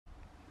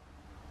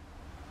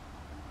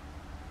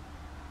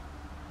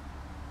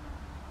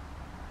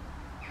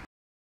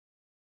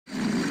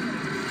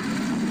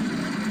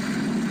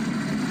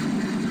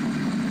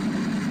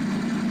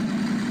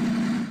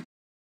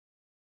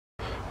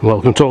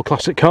Welcome to our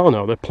classic car.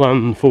 Now the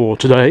plan for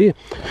today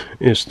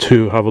is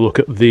to have a look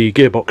at the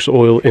gearbox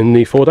oil in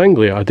the Ford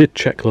Anglia. I did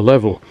check the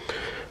level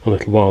a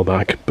little while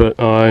back, but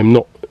I'm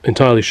not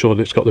entirely sure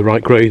that it's got the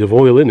right grade of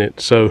oil in it,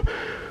 so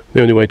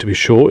the only way to be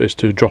sure is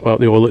to drop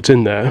out the oil that's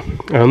in there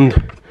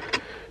and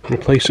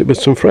replace it with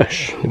some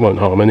fresh. It won't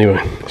harm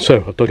anyway. So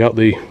I've dug out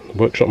the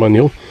workshop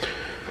manual,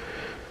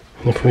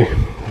 and if we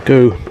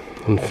go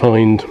and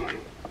find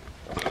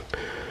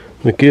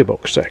the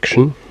gearbox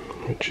section,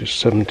 which is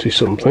 70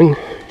 something,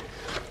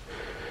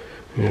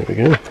 there we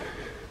go,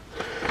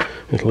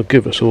 it'll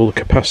give us all the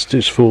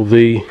capacities for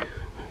the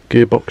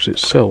gearbox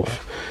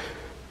itself.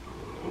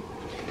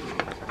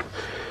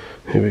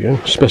 Here we go,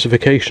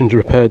 specifications,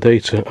 repair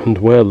data and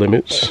wear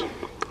limits.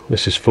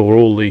 This is for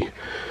all the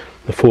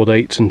Ford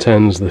 8s and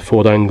 10s, the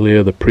Ford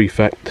Anglia, the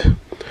Prefect,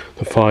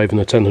 the 5 and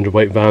the 10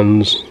 hundredweight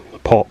vans, the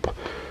Pop,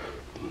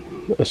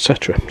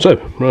 etc.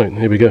 So, right,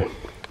 here we go.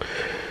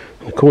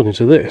 According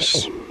to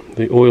this,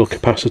 the oil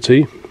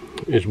capacity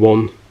is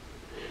 1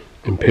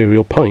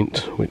 imperial pint,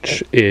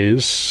 which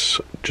is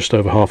just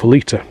over half a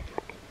litre.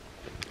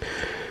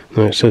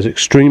 Now it says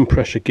extreme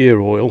pressure gear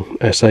oil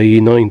SAE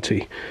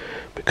 90,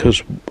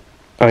 because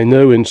I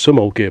know in some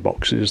old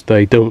gearboxes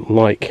they don't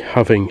like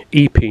having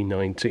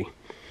EP90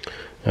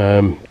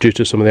 due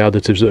to some of the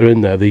additives that are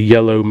in there. The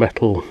yellow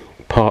metal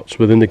parts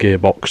within the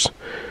gearbox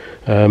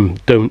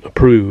don't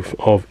approve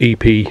of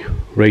EP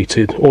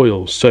rated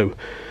oils, so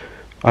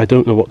I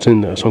don't know what's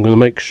in there, so I'm going to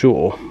make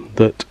sure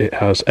that it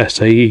has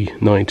SAE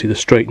 90, the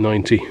straight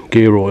 90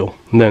 gear oil,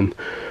 and then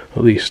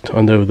at least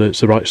I know that it's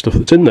the right stuff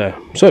that's in there.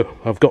 So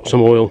I've got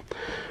some oil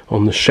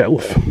on the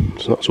shelf,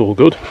 so that's all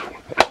good.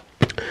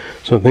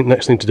 So I think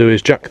next thing to do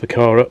is jack the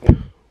car up,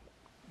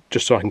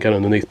 just so I can get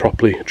underneath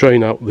properly,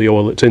 drain out the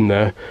oil that's in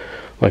there.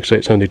 Like I say,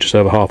 it's only just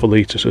over half a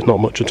litre, so it's not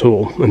much at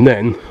all, and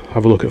then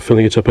have a look at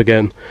filling it up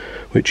again,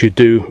 which you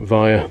do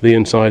via the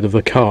inside of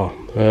the car.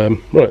 Right,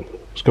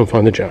 let's go and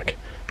find the jack.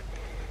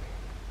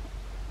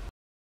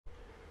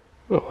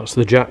 Well, that's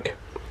the jack,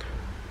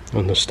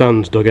 and the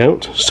stand's dug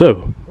out,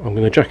 so I'm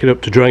going to jack it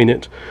up to drain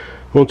it.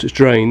 Once it's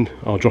drained,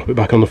 I'll drop it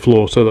back on the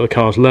floor so that the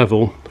car's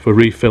level for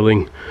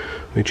refilling,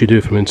 which you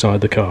do from inside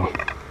the car.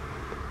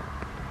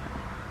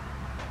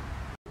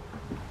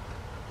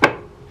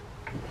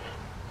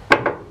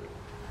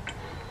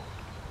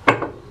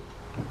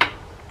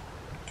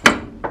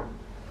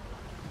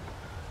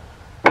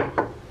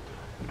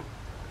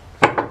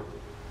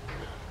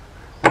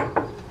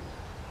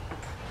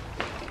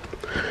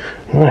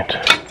 Right,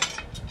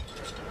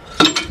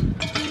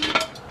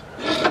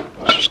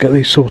 let's just get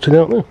these sorted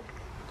out now.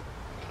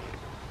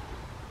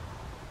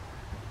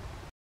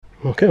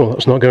 Okay, well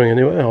that's not going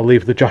anywhere. I'll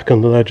leave the jack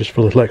under there just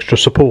for a little extra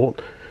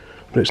support,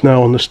 but it's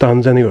now on the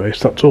stands anyway,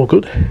 so that's all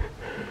good.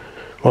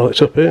 While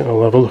it's up here,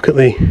 I'll have a look at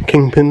the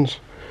kingpins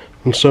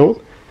and so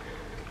on.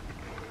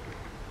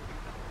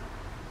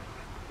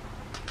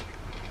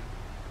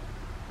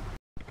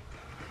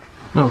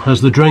 Now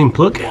there's the drain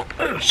plug.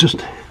 It's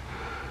just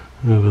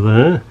over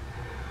there.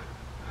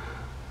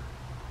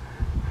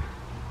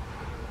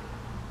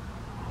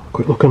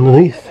 Quick look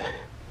underneath,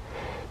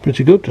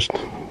 pretty good, just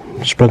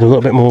spread a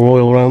little bit more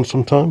oil around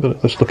sometime, but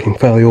it's looking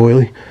fairly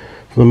oily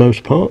for the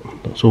most part.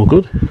 That's all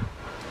good.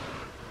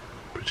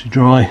 Pretty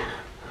dry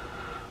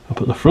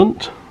up at the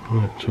front.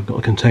 Right, so we've got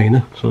a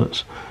container, so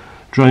let's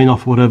drain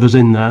off whatever's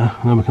in there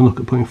and then we can look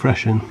at putting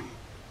fresh in.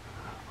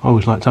 I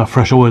always like to have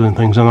fresh oil in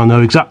things and I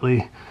know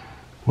exactly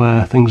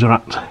where things are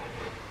at.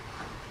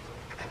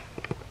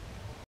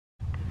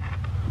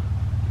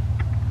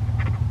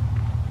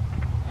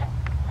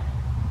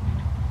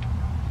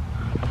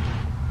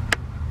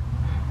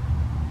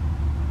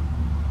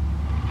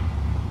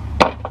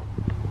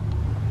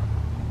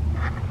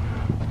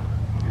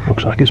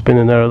 Looks like it's been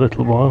in there a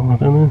little while, I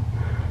don't know.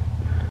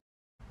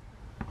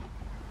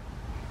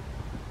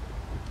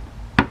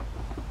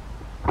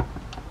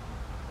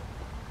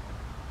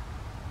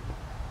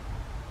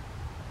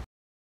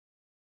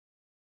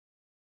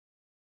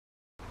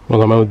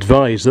 Well, I'm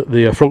advised that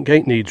the front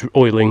gate needs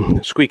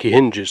oiling, squeaky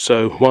hinges,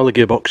 so while the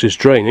gearbox is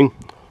draining,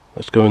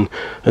 let's go and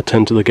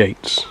attend to the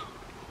gates.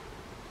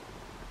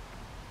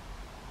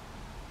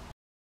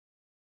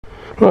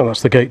 Well,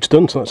 that's the gates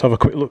done, so let's have a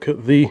quick look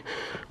at the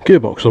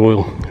gearbox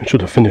oil. It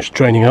should have finished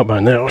draining out by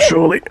now,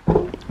 surely.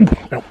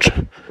 Ouch.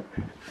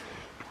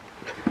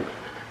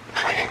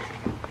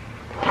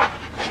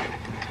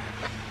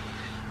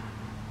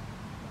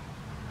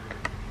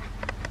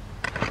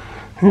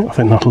 Yeah, I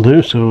think that'll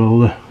do,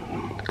 so I'll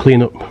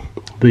clean up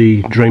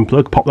the drain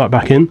plug, pop that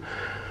back in,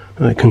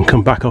 and it can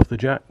come back off the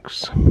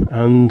jacks,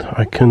 and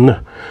I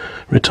can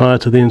retire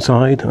to the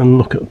inside and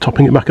look at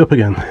topping it back up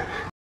again.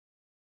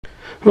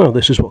 Well,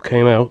 this is what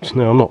came out.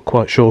 Now I'm not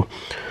quite sure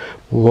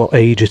what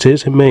age it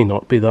is. It may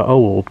not be that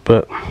old,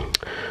 but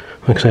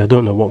like I say, I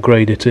don't know what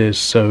grade it is,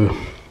 so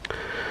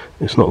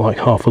it's not like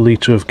half a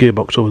litre of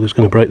gearbox oil is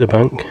going to break the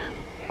bank.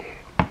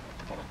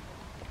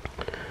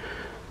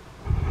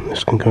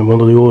 This can go in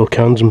one of the oil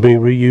cans and be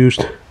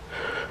reused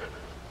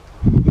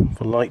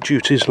for light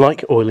duties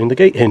like oiling the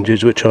gate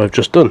hinges, which I've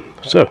just done.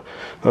 So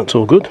that's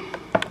all good.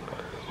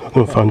 I'll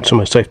go and find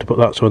somewhere safe to put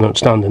that so I don't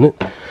stand in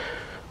it.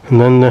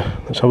 And then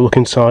let's have a look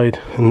inside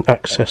and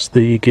access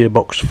the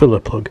gearbox filler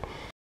plug.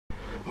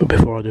 But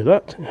before I do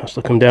that, it has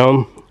to come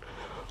down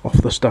off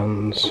the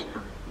stands.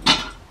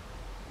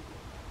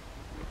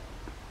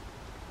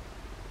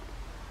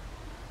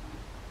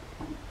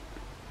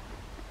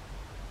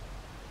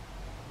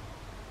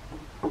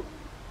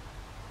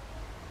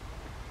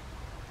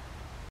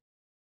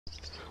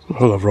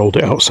 Well, I've rolled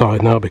it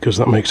outside now because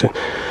that makes it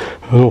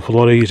an awful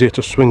lot easier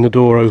to swing the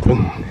door open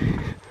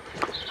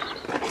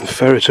and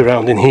ferret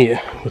around in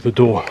here with the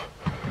door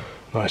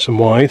nice and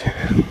wide.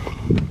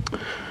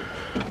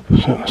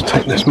 So let's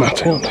take this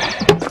mat out.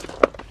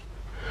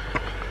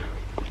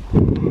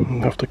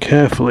 You have to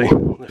carefully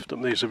lift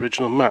up these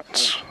original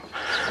mats.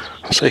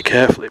 I say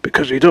carefully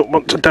because you don't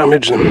want to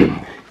damage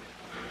them,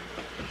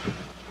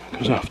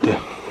 because after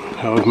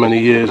however many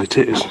years it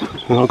is,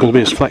 they're not going to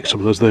be as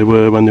flexible as they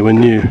were when they were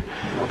new.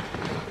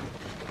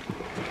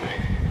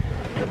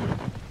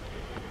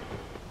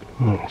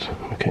 Right,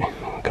 okay,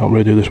 I can't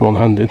really do this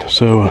one-handed,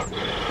 so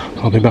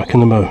I'll be back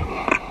in a mo.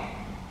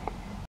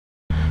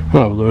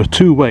 Well, there are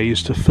two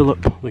ways to fill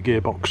up the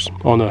gearbox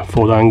on a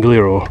Ford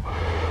Anglia or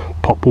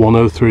Pop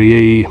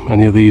 103E,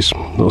 any of these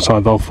little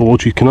side valve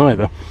Fords. You can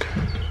either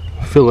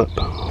fill up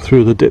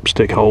through the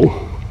dipstick hole,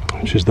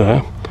 which is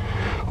there,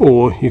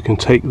 or you can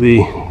take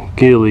the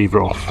gear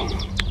lever off,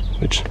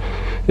 which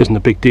isn't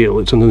a big deal,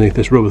 it's underneath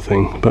this rubber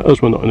thing, but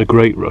as we're not in a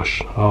great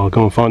rush, I'll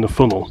go and find a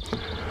funnel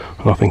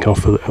and I think I'll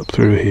fill it up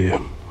through here.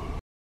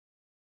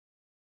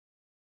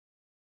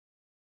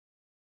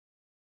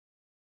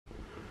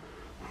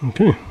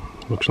 Okay,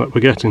 looks like we're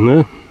getting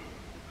there.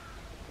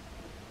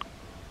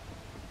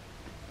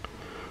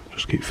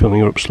 Just keep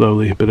filling her up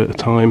slowly, a bit at a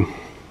time,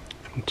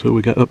 until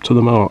we get up to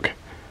the mark.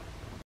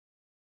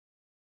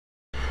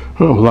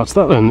 Oh, well, that's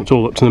that then, it's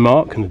all up to the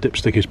mark and the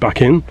dipstick is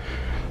back in.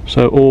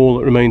 So all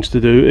that remains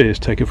to do is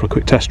take it for a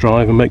quick test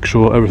drive and make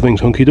sure everything's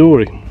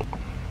hunky-dory.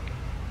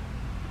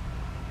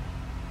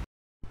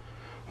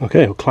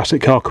 Okay, well,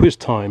 classic car quiz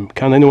time.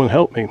 Can anyone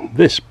help me?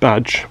 This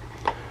badge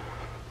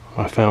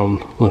I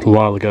found a little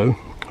while ago,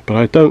 but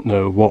I don't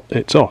know what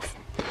it's off.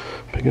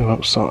 If I go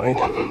outside,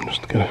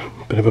 just get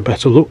a bit of a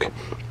better look.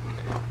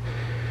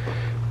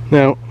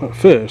 Now, at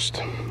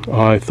first,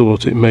 I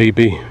thought it may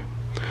be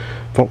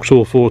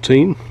Vauxhall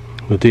 14,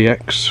 the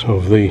DX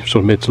of the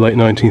sort of mid to late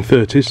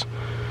 1930s.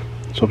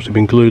 It's obviously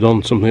been glued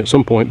on something at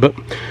some point, but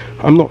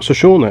I'm not so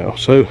sure now.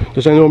 So,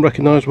 does anyone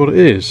recognise what it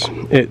is?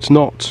 It's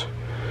not,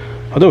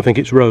 I don't think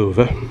it's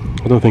Rover.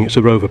 I don't think it's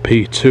a Rover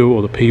P2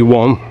 or the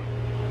P1.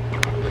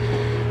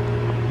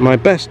 My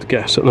best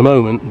guess at the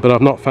moment, but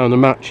I've not found a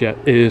match yet,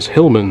 is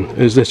Hillman.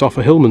 Is this off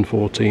a Hillman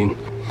 14?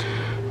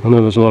 I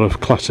know there's a lot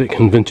of classic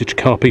and vintage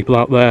car people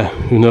out there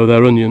who know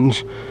their onions,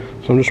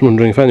 so I'm just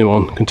wondering if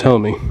anyone can tell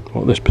me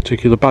what this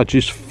particular badge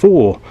is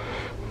for.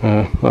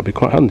 That'd be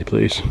quite handy,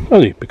 please.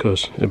 Only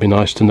because it'd be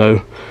nice to know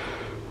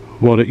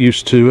what it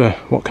used to,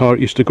 what car it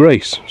used to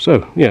grace.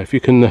 So yeah, if you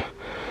can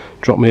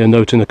drop me a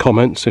note in the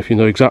comments if you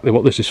know exactly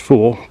what this is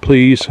for,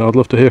 please. I'd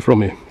love to hear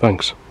from you.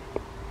 Thanks.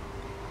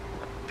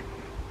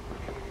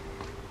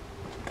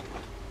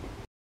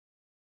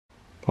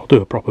 I'll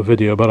do a proper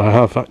video, but I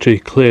have actually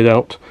cleared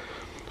out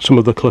some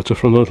of the clutter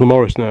from the little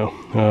Morris now.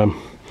 There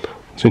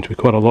seems to be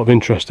quite a lot of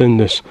interest in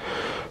this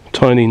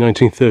tiny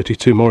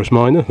 1932 Morris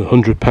Minor, the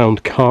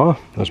 £100 car,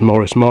 as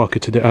Morris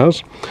marketed it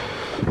as.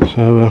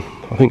 So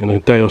I think in a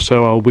day or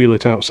so I'll wheel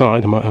it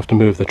outside. I might have to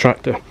move the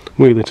tractor,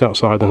 wheel it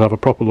outside and have a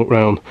proper look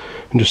round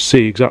and just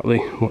see exactly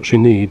what she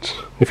needs.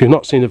 If you've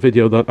not seen a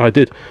video that I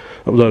did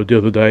upload the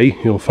other day,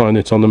 you'll find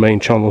it on the main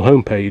channel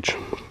homepage.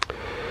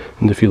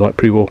 And if you like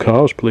pre-war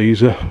cars,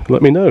 please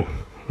let me know.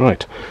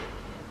 Right,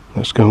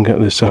 let's go and get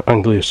this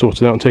Anglia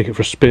sorted out and take it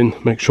for a spin,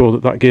 make sure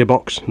that that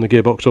gearbox and the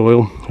gearbox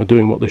oil are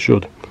doing what they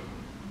should.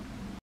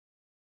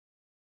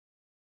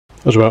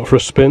 As we're out for a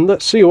spin,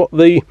 let's see what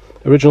the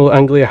original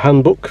Anglia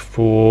handbook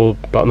for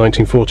about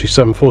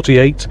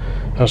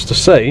 1947-48 has to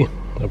say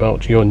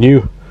about your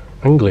new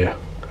Anglia.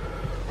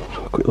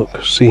 So a quick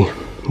look, see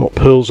what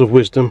pearls of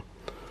wisdom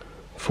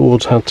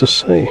Ford's had to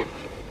say.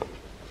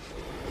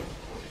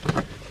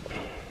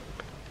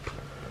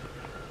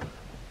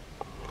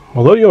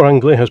 Although your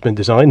Anglia has been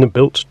designed and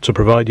built to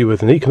provide you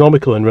with an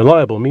economical and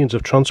reliable means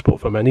of transport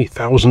for many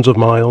thousands of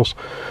miles,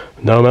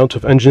 no amount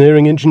of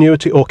engineering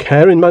ingenuity or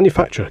care in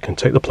manufacture can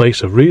take the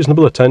place of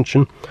reasonable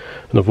attention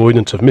and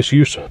avoidance of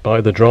misuse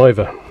by the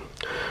driver.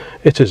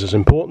 It is as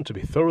important to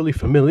be thoroughly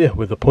familiar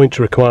with the points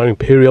requiring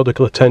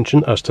periodical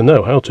attention as to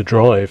know how to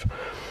drive.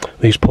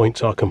 These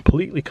points are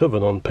completely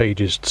covered on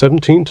pages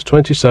 17 to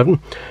 27,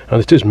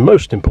 and it is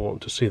most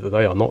important to see that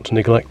they are not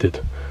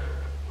neglected.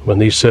 When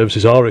these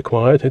services are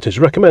required, it is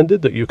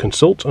recommended that you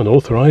consult an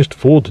authorised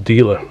Ford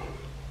dealer.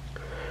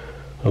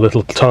 A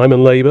little time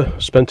and labour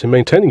spent in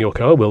maintaining your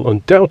car will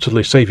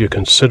undoubtedly save you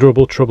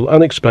considerable trouble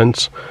and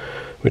expense,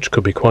 which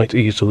could be quite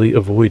easily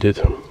avoided.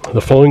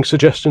 The following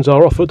suggestions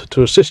are offered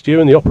to assist you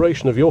in the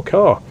operation of your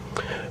car.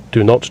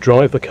 Do not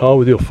drive the car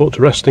with your foot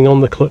resting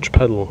on the clutch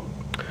pedal.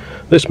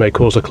 This may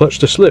cause the clutch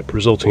to slip,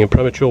 resulting in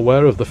premature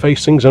wear of the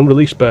facings and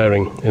release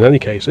bearing. In any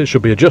case, it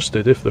should be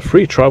adjusted if the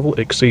free travel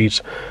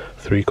exceeds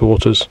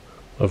 3/4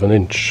 of an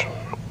inch.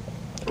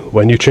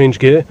 When you change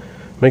gear,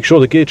 make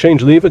sure the gear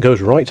change lever goes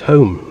right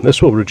home.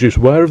 This will reduce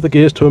wear of the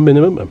gears to a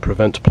minimum and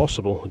prevent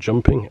possible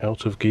jumping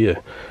out of gear.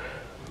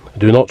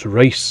 Do not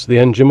race the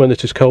engine when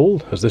it is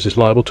cold, as this is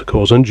liable to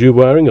cause undue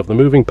wearing of the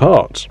moving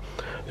parts.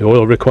 The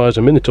oil requires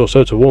a minute or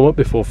so to warm up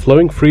before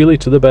flowing freely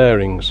to the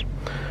bearings.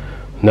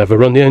 Never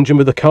run the engine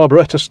with the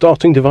carburetor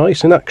starting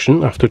device in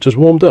action after it has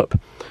warmed up,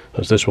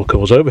 as this will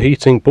cause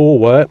overheating, bore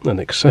wear and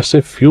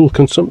excessive fuel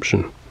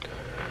consumption.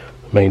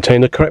 Maintain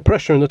the correct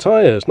pressure in the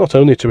tyres, not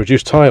only to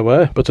reduce tyre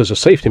wear, but as a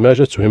safety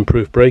measure to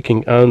improve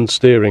braking and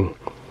steering.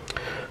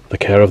 The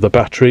care of the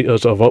battery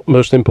is of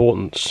utmost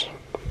importance.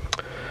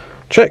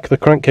 Check the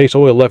crankcase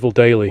oil level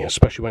daily,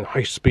 especially when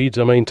high speeds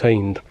are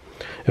maintained.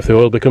 If the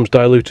oil becomes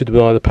diluted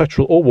with either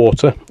petrol or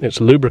water, its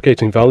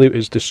lubricating value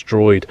is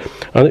destroyed,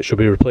 and it should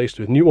be replaced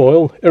with new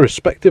oil,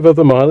 irrespective of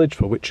the mileage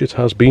for which it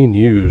has been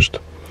used.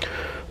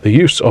 The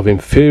use of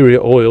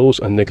inferior oils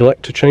and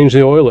neglect to change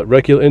the oil at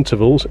regular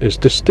intervals is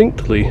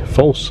distinctly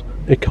false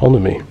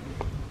economy.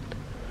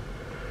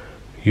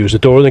 Use the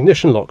door and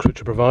ignition locks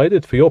which are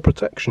provided for your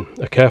protection.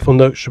 A careful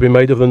note should be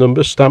made of the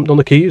numbers stamped on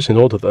the keys in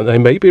order that they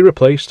may be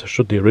replaced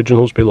should the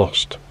originals be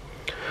lost.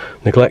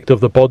 Neglect of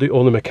the body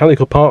or the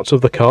mechanical parts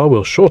of the car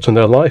will shorten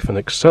their life and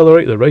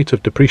accelerate the rate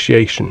of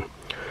depreciation.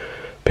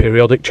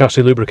 Periodic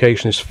chassis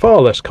lubrication is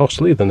far less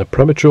costly than the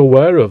premature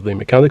wear of the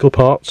mechanical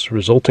parts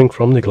resulting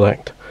from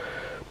neglect.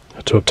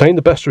 To obtain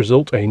the best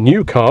result, a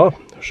new car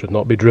should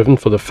not be driven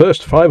for the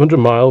first 500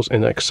 miles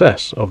in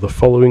excess of the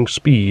following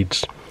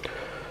speeds.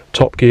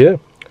 Top gear,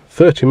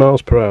 30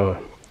 miles per hour.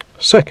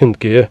 Second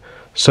gear,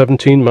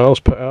 17 miles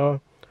per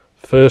hour.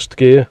 First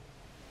gear,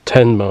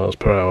 10 miles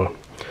per hour.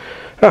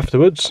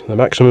 Afterwards, the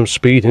maximum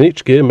speed in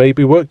each gear may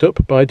be worked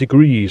up by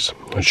degrees,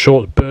 and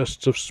short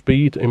bursts of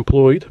speed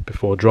employed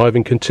before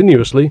driving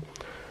continuously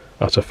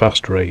at a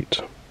fast rate.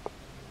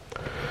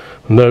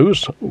 And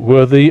those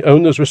were the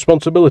owner's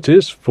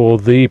responsibilities for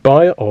the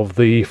buyer of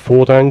the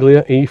Ford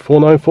Anglia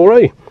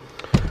E494A.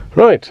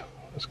 Right,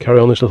 let's carry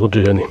on this little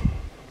journey.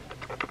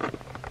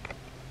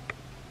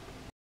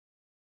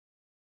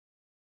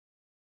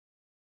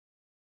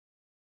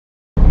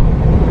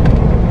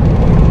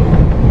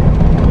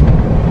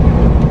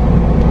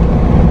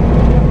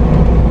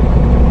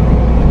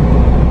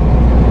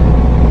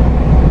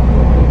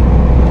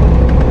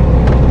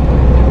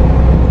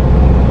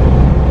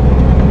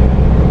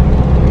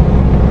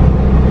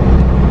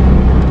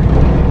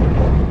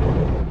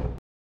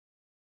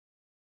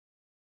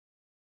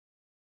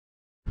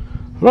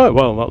 Right,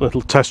 well, that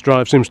little test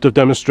drive seems to have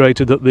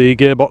demonstrated that the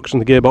gearbox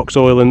and the gearbox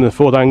oil in the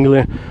Ford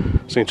Anglia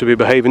seem to be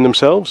behaving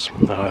themselves.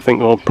 I think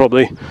we'll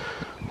probably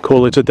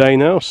call it a day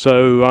now,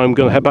 so I'm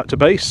going to head back to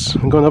base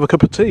and go and have a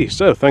cup of tea.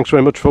 So, thanks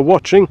very much for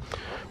watching.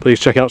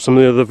 Please check out some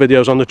of the other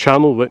videos on the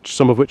channel,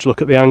 some of which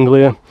look at the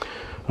Anglia,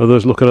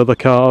 others look at other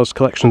cars,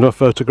 collection of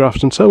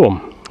photographs and so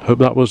on. Hope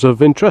that was of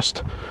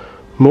interest.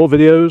 More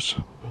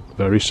videos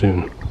very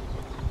soon.